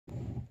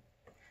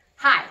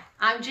Hi,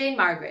 I'm Jane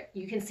Margaret.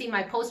 You can see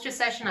my poster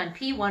session on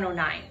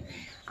P109.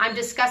 I'm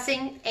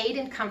discussing aid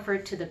and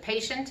comfort to the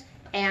patient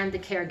and the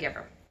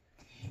caregiver.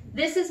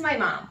 This is my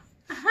mom.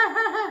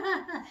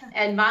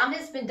 And mom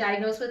has been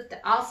diagnosed with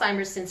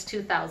Alzheimer's since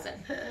 2000.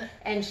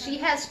 And she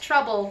has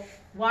trouble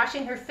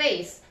washing her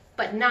face,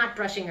 but not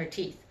brushing her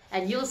teeth.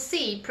 And you'll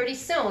see pretty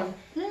soon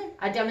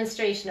a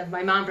demonstration of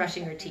my mom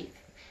brushing her teeth.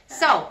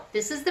 So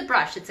this is the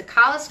brush. It's a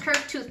Collis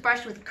Curve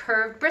toothbrush with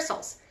curved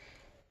bristles.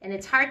 And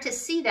it's hard to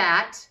see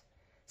that.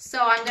 So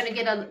I'm going to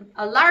get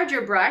a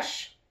larger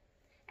brush,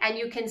 and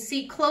you can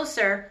see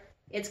closer.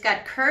 It's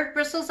got curved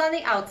bristles on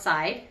the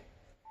outside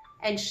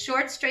and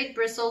short, straight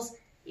bristles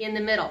in the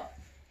middle.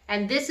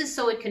 And this is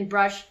so it can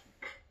brush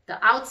the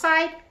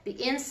outside,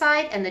 the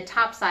inside, and the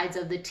top sides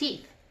of the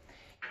teeth.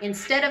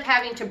 Instead of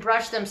having to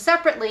brush them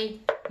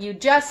separately, you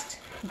just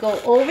go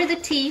over the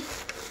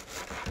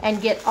teeth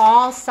and get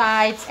all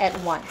sides at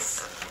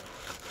once.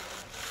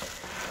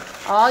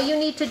 All you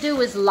need to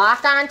do is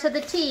lock onto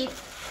the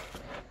teeth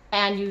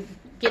and you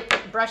get the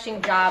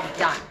brushing job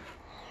done.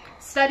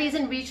 Studies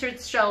and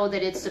research show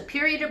that it's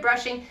superior to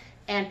brushing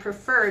and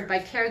preferred by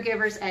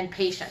caregivers and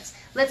patients.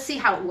 Let's see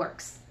how it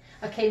works.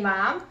 Okay,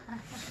 Mom,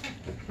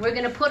 we're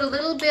gonna put a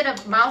little bit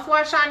of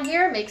mouthwash on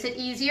here, makes it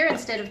easier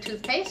instead of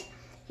toothpaste.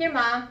 Here,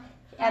 Mom,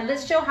 and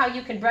let's show how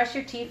you can brush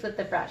your teeth with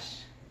the brush.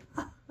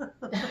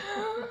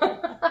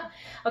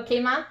 Okay,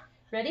 Mom,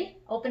 ready?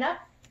 Open up.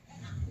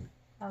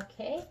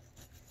 Okay,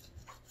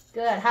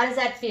 good. How does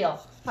that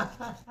feel?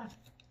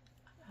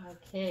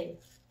 Okay.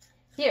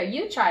 Here,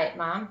 you try it,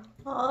 Mom.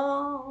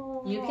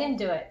 Oh. You can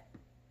do it.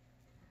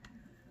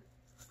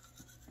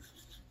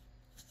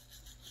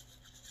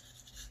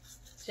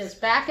 Just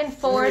back and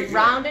forth,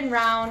 round and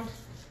round.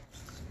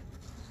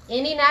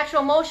 Any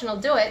natural motion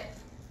will do it.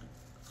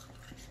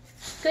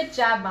 Good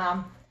job,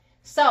 Mom.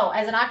 So,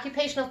 as an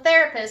occupational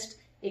therapist,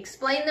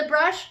 explain the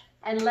brush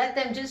and let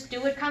them just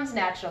do what comes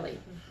naturally.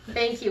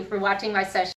 Thank you for watching my session.